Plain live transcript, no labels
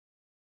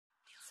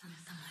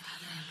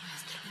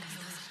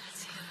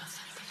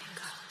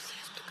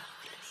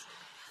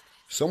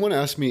Someone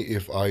asked me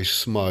if I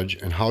smudge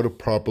and how to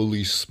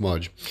properly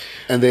smudge.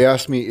 And they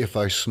asked me if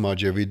I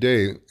smudge every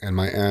day. And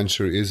my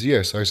answer is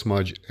yes, I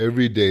smudge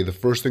every day. The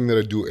first thing that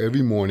I do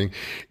every morning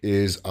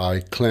is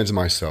I cleanse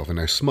myself and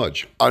I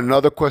smudge.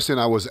 Another question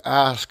I was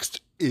asked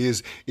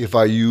is if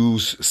I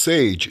use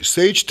sage.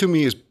 Sage to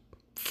me is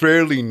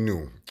fairly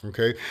new,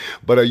 okay?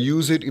 But I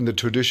use it in the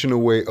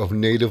traditional way of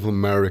Native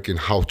American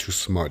how to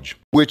smudge,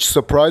 which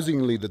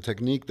surprisingly, the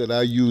technique that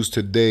I use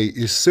today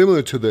is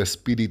similar to the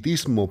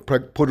espiritismo,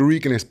 Puerto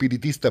Rican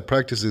espiritista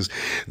practices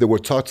that were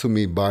taught to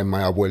me by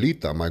my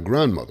abuelita, my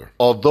grandmother.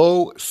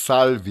 Although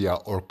salvia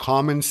or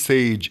common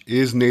sage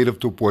is native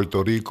to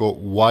Puerto Rico,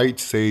 white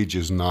sage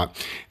is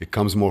not. It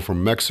comes more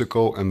from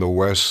Mexico and the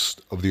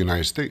west of the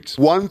United States.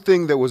 One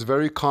thing that was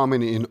very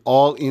common in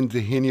all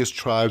indigenous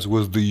tribes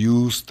was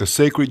the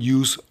sacred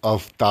use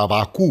of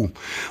tabacu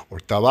or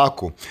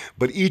tobacco.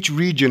 But each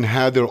region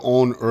had their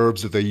own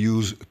herbs that they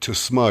used to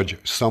smudge.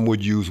 Some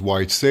would use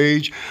white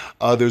sage,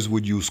 others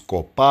would use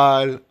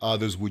copal,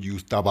 others would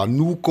use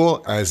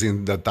tabanuco, as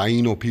in the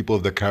Taino people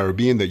of the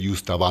Caribbean that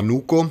use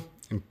tabanuco.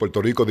 In Puerto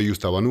Rico, they use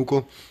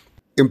tabanuco.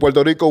 In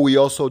Puerto Rico, we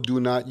also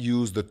do not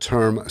use the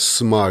term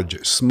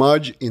smudge.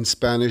 Smudge in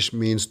Spanish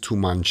means to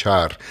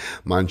manchar.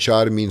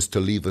 Manchar means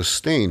to leave a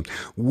stain.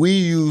 We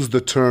use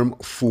the term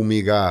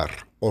fumigar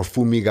or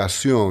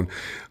fumigación,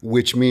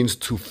 which means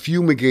to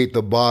fumigate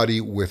the body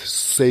with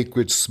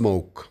sacred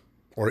smoke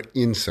or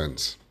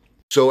incense.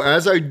 So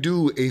as I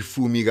do a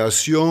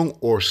fumigación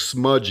or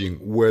smudging,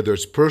 whether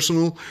it's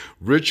personal,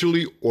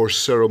 ritually, or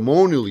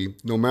ceremonially,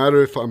 no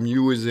matter if I'm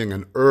using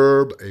an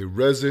herb, a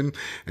resin,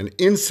 an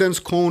incense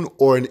cone,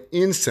 or an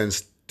incense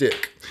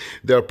stick,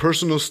 there are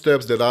personal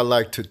steps that I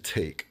like to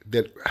take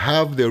that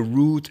have their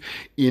root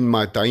in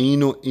my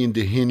Taino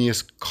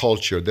indigenous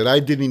culture that I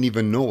didn't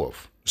even know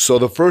of. So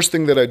the first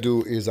thing that I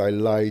do is I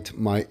light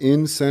my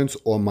incense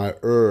or my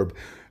herb.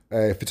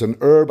 If it's an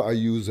herb, I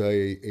use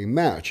a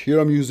match. Here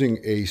I'm using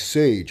a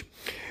sage.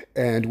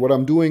 And what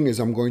I'm doing is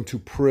I'm going to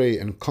pray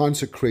and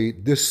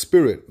consecrate this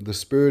spirit, the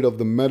spirit of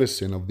the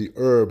medicine, of the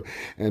herb,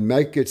 and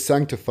make it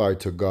sanctified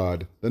to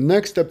God. The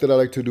next step that I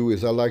like to do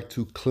is I like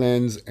to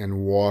cleanse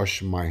and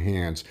wash my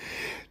hands.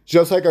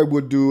 Just like I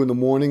would do in the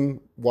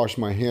morning, wash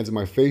my hands and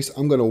my face,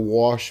 I'm going to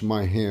wash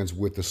my hands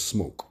with the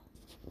smoke.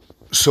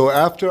 So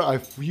after I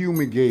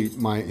fumigate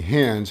my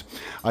hands,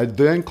 I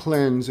then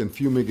cleanse and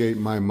fumigate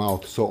my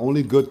mouth so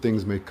only good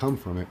things may come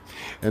from it.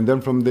 And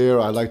then from there,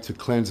 I like to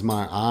cleanse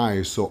my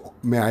eyes so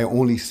may I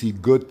only see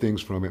good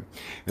things from it.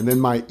 And then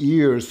my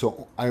ears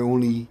so I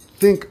only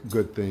think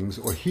good things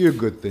or hear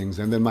good things.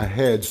 And then my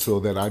head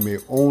so that I may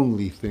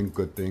only think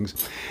good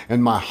things.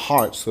 And my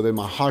heart so that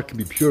my heart can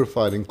be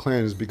purified and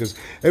cleansed, because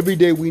every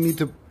day we need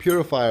to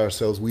purify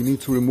ourselves. We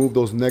need to remove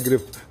those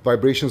negative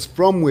vibrations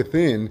from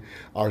within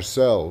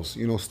ourselves.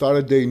 You know, start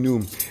a day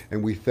new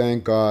and we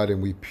thank God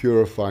and we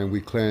purify and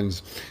we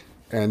cleanse.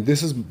 And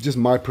this is just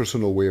my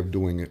personal way of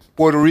doing it.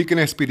 Puerto Rican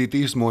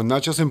Espiritismo,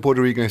 not just in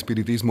Puerto Rican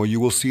Espiritismo, you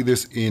will see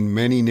this in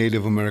many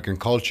Native American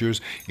cultures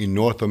in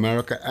North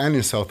America and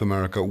in South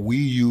America. We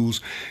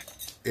use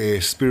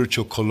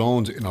spiritual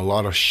colognes in a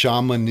lot of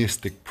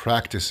shamanistic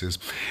practices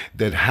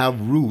that have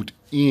root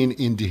in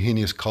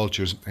indigenous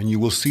cultures. And you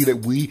will see that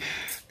we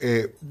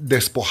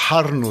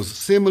despojarnos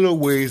similar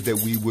ways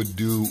that we would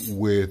do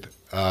with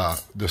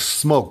the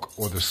smoke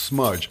or the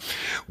smudge.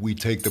 We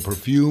take the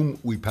perfume,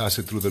 we pass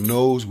it through the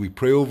nose, we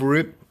pray over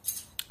it,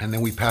 and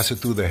then we pass it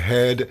through the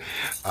head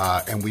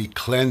and we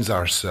cleanse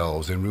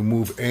ourselves and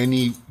remove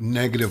any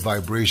negative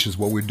vibrations.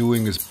 What we're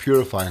doing is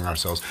purifying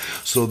ourselves.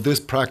 So this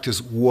practice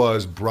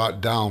was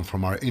brought down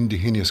from our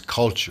indigenous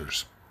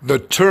cultures. The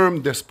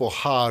term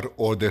despojar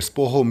or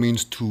despojo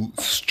means to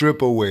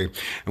strip away.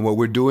 And what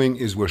we're doing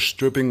is we're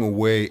stripping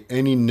away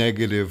any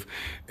negative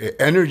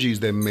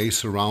energies that may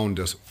surround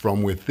us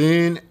from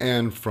within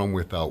and from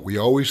without. We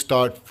always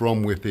start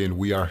from within.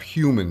 We are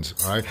humans,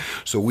 right?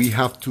 So we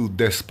have to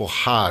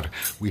despojar.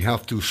 We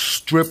have to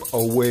strip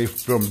away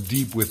from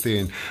deep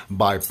within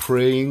by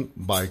praying,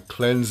 by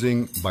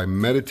cleansing, by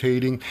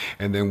meditating.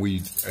 And then we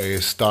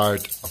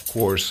start, of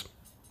course,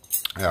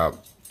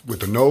 with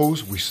the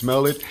nose, we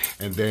smell it,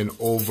 and then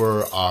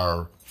over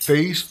our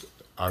face,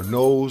 our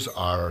nose,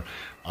 our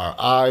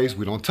eyes,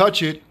 we don't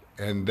touch it,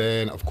 and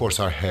then, of course,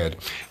 our head.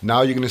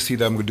 Now you're going to see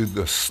that I'm going to do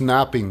the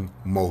snapping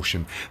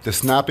motion. The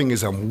snapping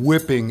is I'm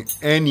whipping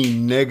any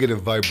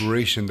negative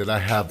vibration that I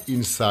have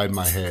inside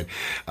my head.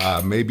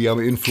 Maybe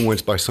I'm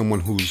influenced by someone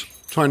who's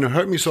trying to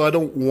hurt me, so I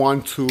don't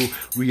want to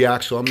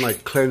react. So I'm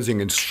like cleansing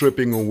and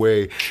stripping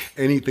away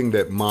anything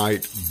that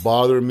might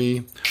bother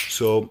me.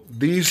 So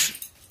these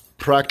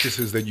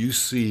practices that you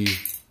see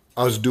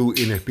us do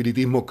in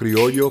Espiritismo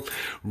Criollo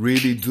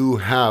really do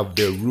have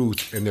their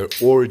roots and their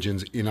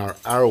origins in our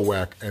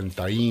Arawak and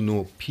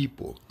Taino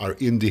people, our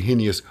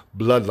indigenous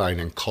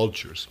bloodline and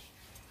cultures.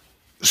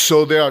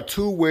 So there are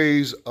two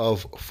ways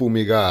of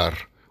fumigar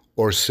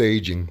or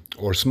saging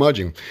or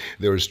smudging.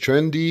 There's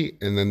trendy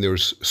and then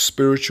there's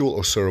spiritual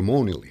or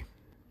ceremonially.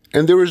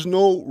 And there is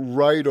no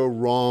right or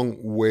wrong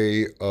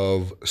way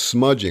of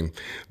smudging.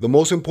 The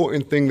most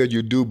important thing that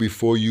you do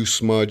before you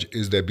smudge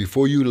is that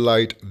before you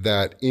light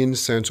that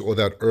incense or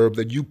that herb,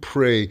 that you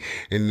pray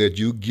and that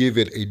you give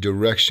it a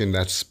direction,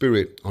 that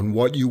spirit, on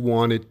what you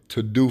want it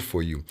to do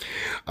for you.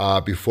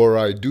 Before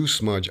I do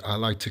smudge, I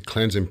like to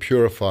cleanse and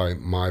purify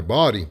my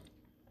body.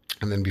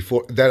 And then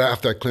before that,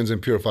 after I cleanse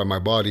and purify my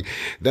body,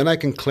 then I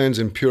can cleanse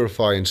and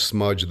purify and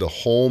smudge the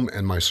home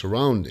and my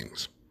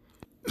surroundings.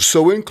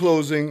 So in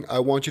closing, I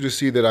want you to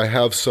see that I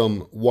have some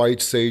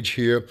white sage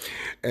here.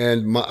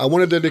 And I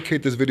want to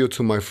dedicate this video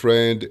to my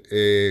friend,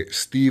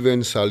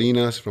 Steven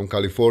Salinas from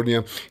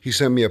California. He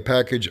sent me a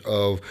package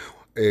of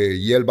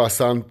Hierba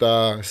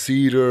Santa,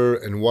 cedar,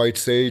 and white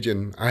sage,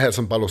 and I had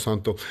some Palo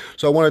Santo.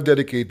 So I want to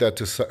dedicate that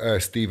to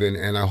Steven,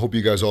 and I hope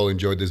you guys all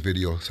enjoyed this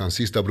video.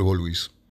 Sancista Brujo Luis.